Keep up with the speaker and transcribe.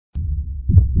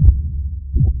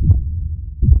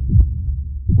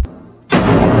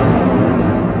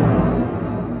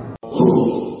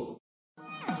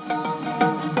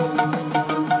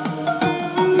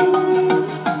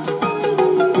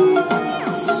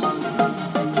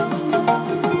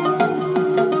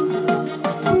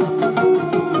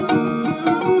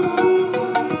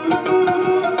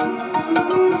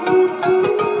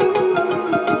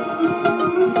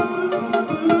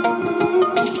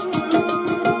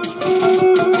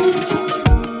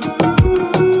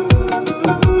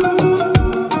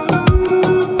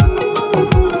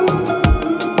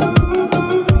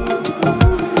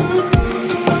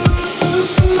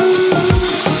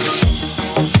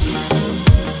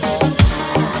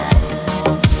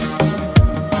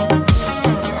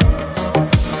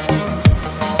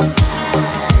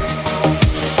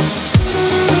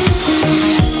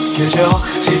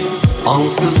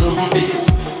ansızın biz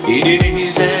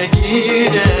İn'inize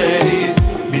gireriz.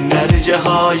 Binlerce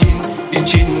hain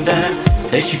içinde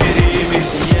tek birimiz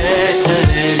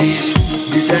yeteriz.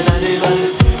 Bize derler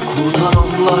kurt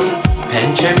adamlar,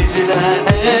 pençemizle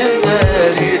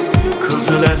ezeriz.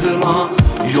 Kızıl elma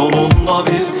yolunda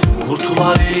biz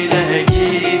kurtlar ile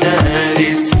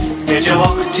gideriz. Gece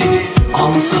vakti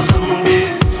ansızın biz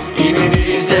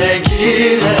İn'inize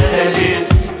gireriz.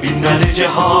 Binlerce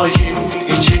hain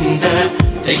içinde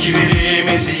tek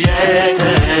birimiz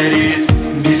yeteriz.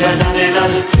 Bize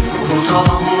derler kurt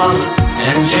adamlar,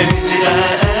 pençemizle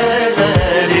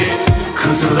ezeriz.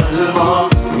 Kızıl elma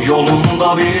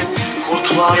yolunda biz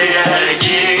kurtlar ile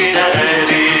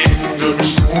gideriz.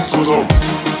 Demiştim ortadan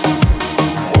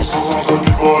masalardan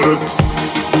ibaret.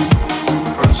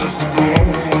 Öncesinde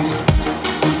olur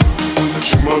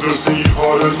kime derse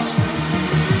ihanet.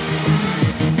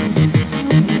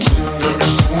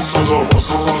 Demiştim ortadan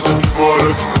masalardan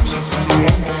ibaret. Öncesinde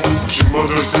olur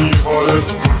kime derse ihanet.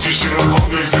 Bu kişiye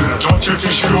kan değdi, can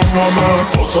çekişiyor namer.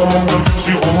 Vatanımda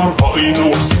gözü olan hain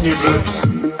olsun ibret.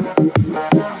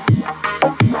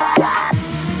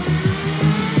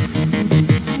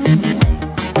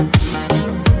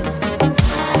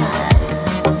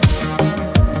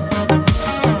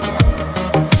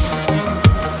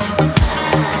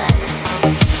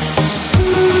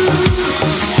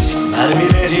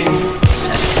 Mermilerin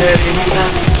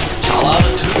seslerinden çalar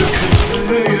Türk'ün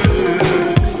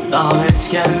düğünü.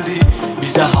 Davet geldi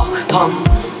bize Hak'tan,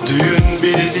 düğün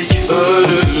bildik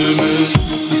ölüm'ü.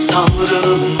 Biz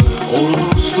Tanrı'nın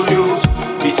ordusuyuz,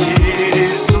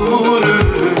 bitiririz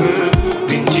zulüm'ü.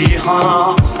 Bin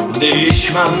cihana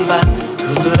değişmem ben,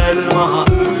 kızıl elma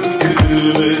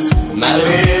ülkümü.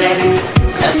 Mermilerin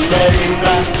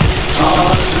seslerinden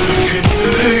çalar Türk'ün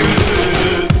düğünü.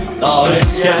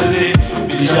 Davet geldi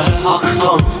bize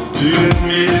Hak'tan, düğün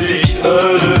bildik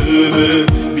ölüm'ü.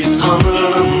 Biz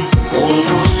Tanrı'nın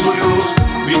ordusuyuz,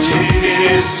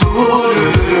 bitiririz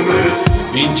zulüm'ü.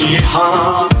 Bin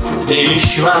cihana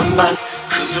değişmem ben,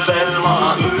 kızıl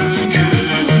elma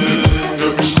ülkümü.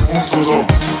 Demiştim ortadan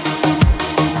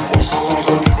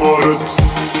masalardan ibaret.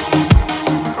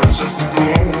 Öncesinde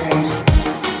olur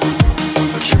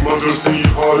kime derse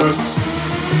ihanet.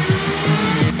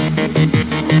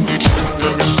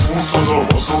 Demiştim ortadan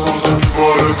masalardan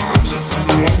ibaret.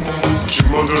 Öncesinde olur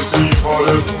kime derse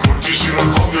ihanet. Kırk kişiye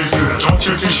kan değdi, can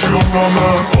çekişiyor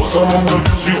namer. Vatanımda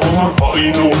gözü olan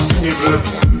hain olsun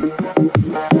ibret.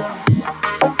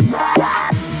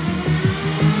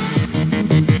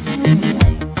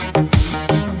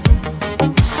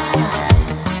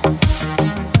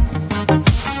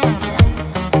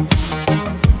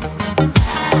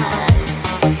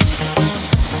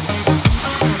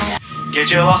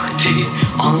 Gece vakti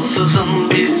ansızın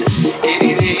biz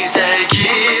İn'inize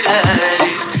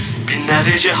gireriz.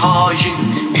 Binlerce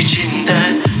hain içinde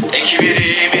tek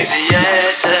birimiz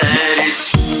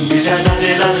yeteriz. Bize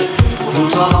derler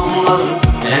kurt adamlar,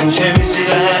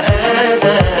 pençemizle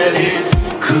ezeriz.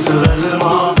 Kızıl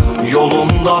elma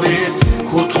yolunda biz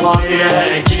kurtlar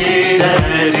ile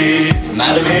gideriz.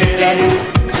 Mermilerin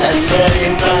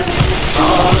seslerinden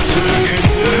çağır Türk'ün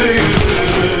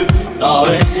düğünü.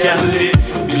 Davet geldi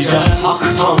bize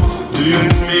Hak'tan,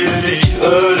 düğün bildik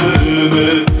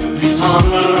ölüm'ü. Biz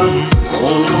Tanrı'nın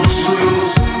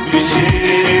ordusuyuz,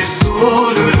 bitiririz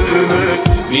zulüm'ü.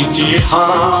 Bin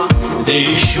cihana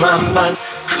değişmem ben,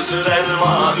 kızıl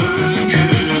elma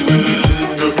ülkümü.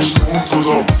 Demiştim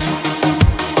ortadan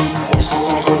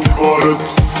masalardan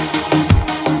ibaret.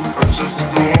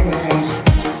 Öncesinde olur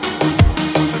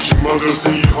kime derse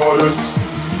ihanet.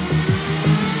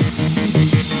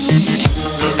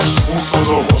 Demiştim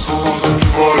ortadan masalardan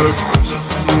ibaret.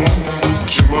 Öncesinde olur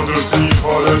kime derse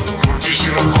ihanet. Kırk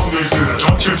kişiye kan değdi,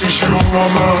 can çekişiyor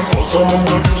namer.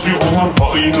 Vatanımda gözü olan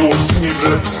hain olsun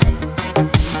ibret.